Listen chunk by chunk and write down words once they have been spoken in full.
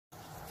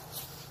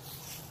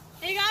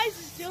Hey guys,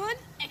 it's Dylan,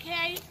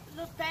 aka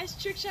the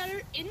best trick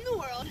shotter in the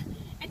world,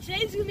 and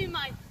today's gonna be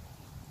my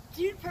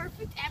Dude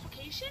Perfect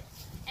application,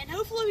 and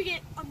hopefully we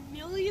get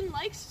 1,000,000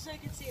 likes so you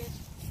can see it.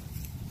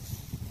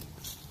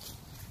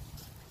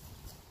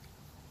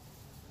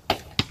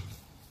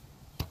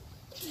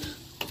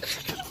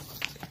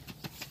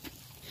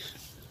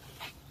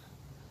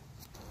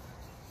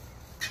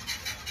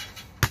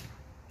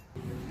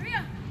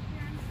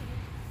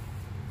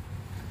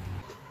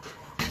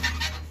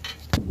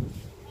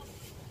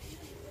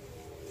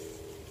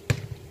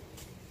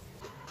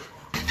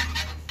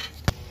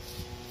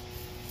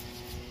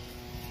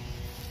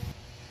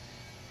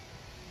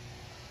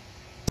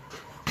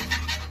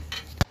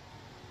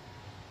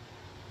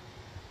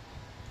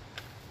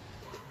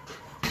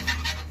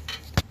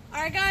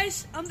 Alright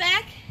guys, I'm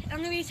back. I'm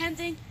going to be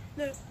attempting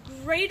the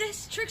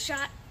greatest trick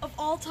shot of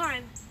all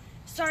time,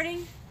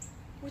 starting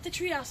with the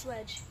treehouse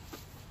ledge.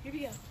 Here we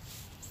go.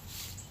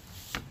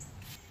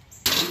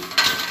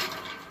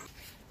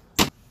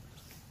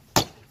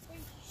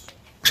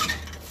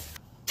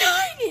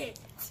 Dang it!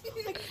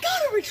 I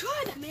gotta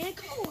retry that, man.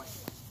 Come on.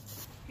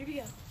 Here we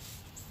go.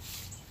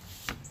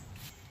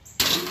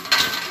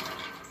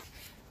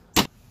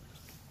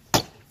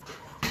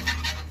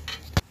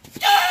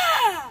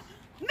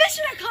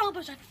 Mission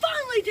accomplished! I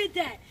finally did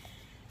that!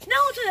 Now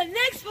on to the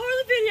next part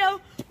of the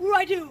video where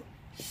I do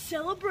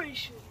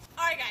celebration.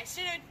 Alright guys,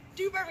 so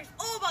Dude Perfect's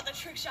all about the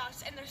trick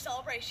shots and their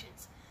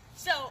celebrations.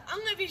 So I'm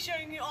going to be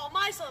showing you all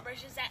my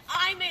celebrations that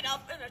I made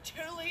up and are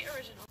totally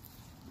original.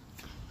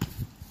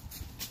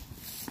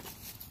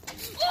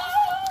 Oh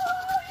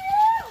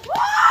yeah!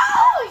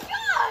 Oh my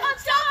god! I'm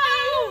stopping!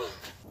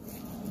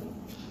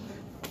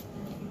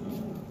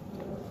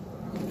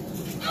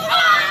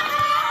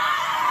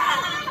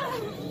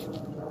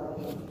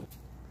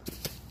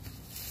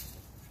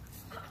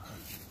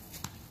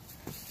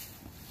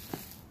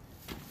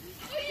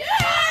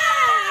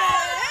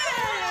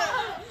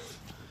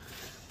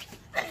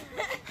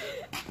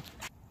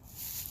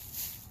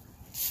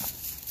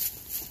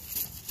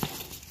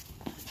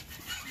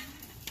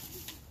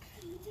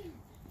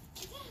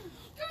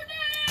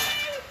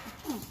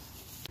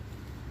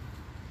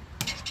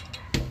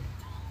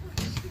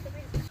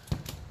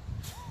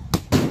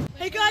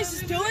 Hey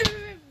guys, it's Dylan.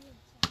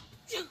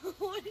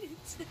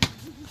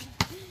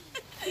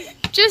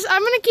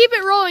 I'm gonna keep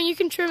it rolling. You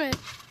can trim it.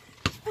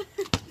 What are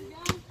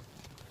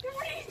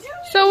you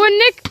doing? So when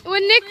Nick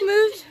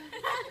moves,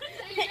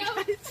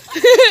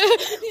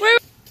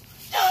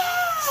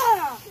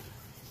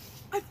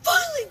 I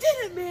finally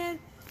did it, man!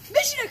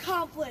 Mission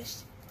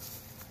accomplished.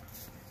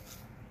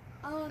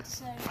 I don't know what to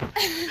say.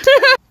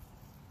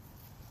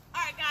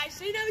 Alright guys,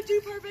 so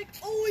Dude Perfect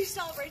always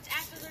celebrates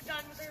after they're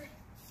done with their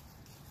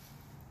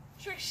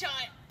trick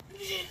shot.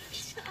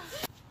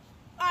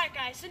 Alright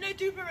guys, so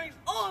Dude Perfect's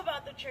all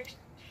about the tricks.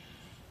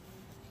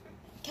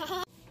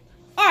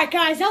 Alright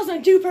guys, that was my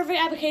Dude Perfect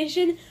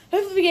application.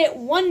 Hopefully we get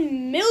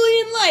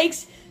 1,000,000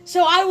 likes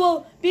so I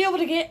will be able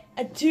to get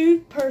a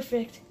Dude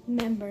Perfect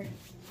member.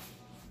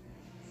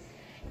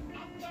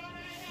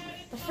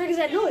 The frick is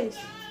that noise?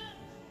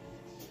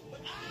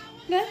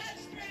 Okay.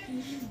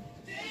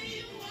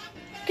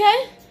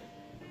 Okay.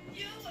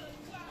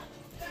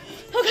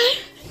 Okay.